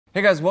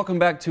Hey guys, welcome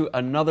back to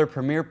another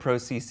Premiere Pro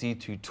CC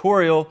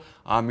tutorial.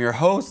 I'm your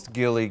host,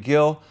 Gilly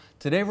Gill.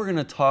 Today we're going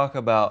to talk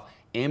about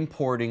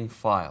importing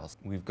files.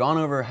 We've gone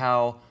over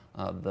how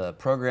the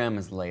program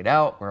is laid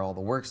out, where all the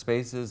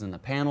workspaces and the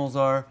panels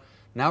are.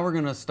 Now we're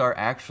going to start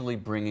actually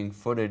bringing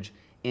footage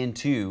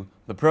into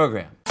the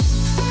program.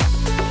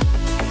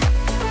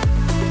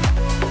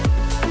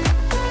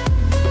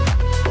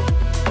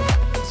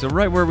 So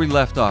right where we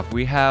left off,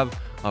 we have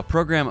a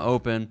program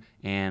open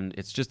and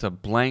it's just a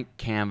blank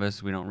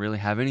canvas. We don't really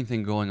have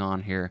anything going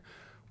on here.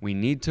 We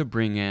need to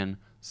bring in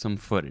some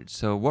footage.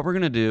 So what we're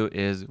going to do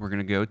is we're going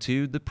to go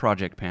to the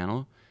project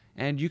panel,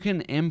 and you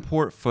can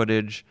import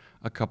footage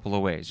a couple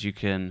of ways. You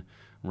can,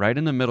 right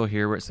in the middle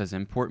here where it says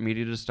import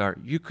media to start,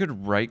 you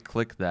could right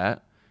click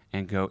that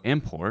and go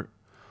import,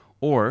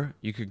 or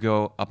you could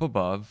go up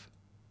above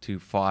to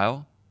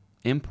file,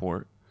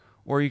 import,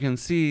 or you can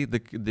see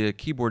the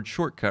keyboard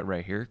shortcut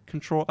right here,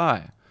 Control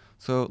I.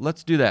 So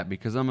let's do that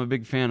because I'm a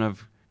big fan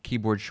of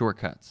keyboard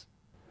shortcuts.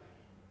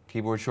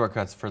 Keyboard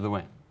shortcuts for the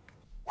win.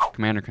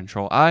 Command or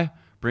Control I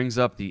brings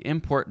up the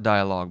import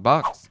dialog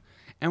box,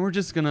 and we're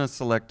just gonna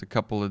select a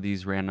couple of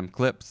these random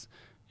clips.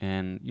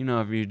 And you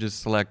know, if you just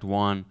select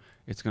one,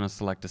 it's gonna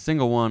select a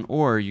single one,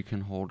 or you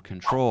can hold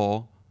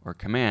Control or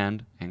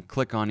Command and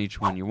click on each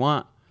one you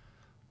want.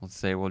 Let's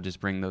say we'll just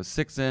bring those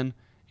 6 in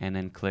and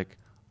then click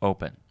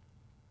Open.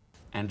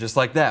 And just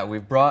like that,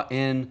 we've brought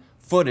in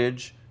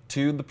footage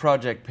to the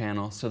project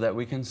panel so that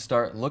we can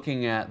start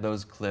looking at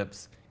those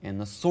clips in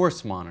the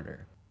source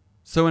monitor.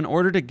 So in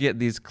order to get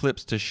these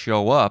clips to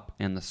show up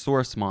in the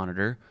source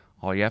monitor,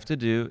 all you have to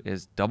do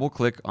is double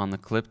click on the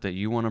clip that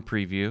you want to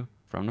preview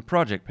from the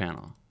project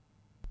panel.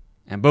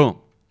 And boom,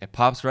 it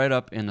pops right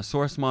up in the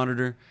source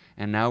monitor,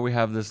 and now we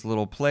have this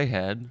little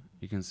playhead.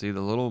 You can see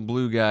the little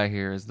blue guy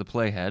here is the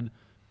playhead.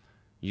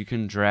 You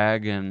can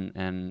drag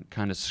and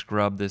kind of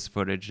scrub this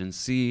footage and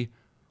see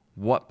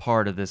what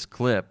part of this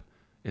clip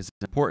is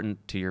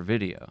important to your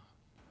video.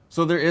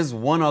 So there is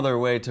one other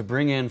way to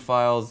bring in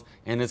files,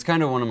 and it's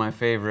kind of one of my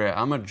favorite.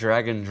 I'm a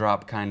drag and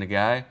drop kind of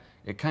guy.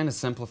 It kind of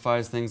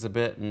simplifies things a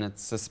bit, and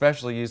it's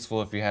especially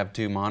useful if you have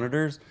 2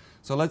 monitors.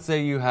 So let's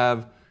say you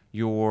have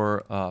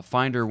your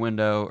Finder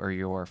window or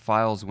your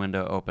Files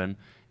window open,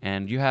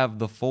 and you have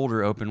the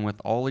folder open with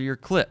all of your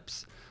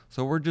clips.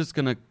 So we're just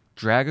gonna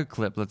drag a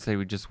clip. Let's say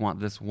we just want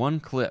this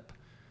one clip.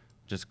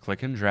 Just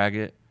click and drag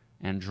it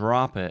and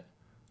drop it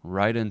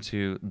right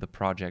into the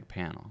project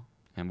panel.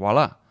 And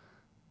voila,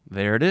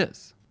 there it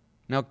is.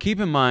 Now keep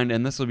in mind,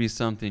 and this will be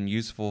something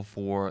useful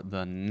for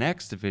the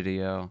next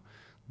video,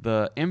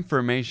 the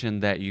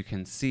information that you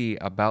can see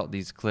about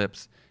these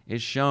clips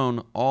is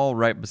shown all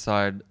right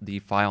beside the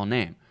file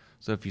name.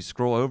 So if you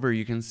scroll over,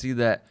 you can see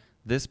that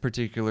this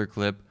particular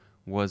clip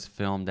was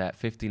filmed at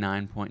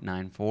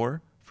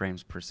 59.94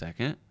 frames per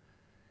second.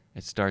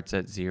 It starts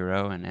at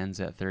 0 and ends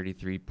at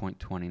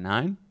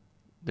 33.29.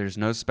 There's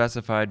no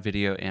specified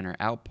video in or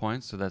out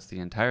points, so that's the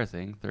entire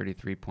thing,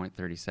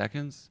 33.30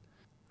 seconds.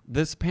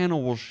 This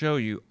panel will show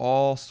you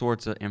all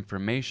sorts of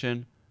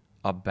information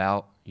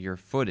about your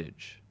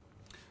footage.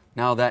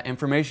 Now that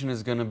information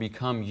is going to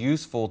become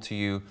useful to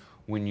you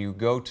when you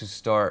go to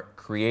start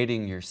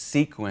creating your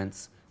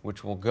sequence,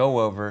 which we'll go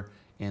over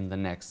in the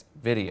next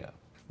video.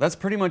 That's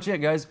pretty much it,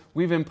 guys.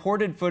 We've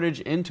imported footage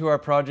into our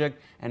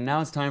project, and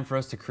now it's time for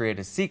us to create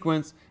a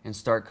sequence and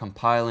start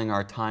compiling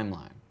our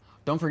timeline.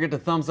 Don't forget to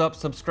thumbs up,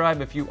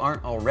 subscribe if you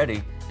aren't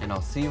already, and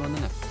I'll see you in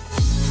the next one.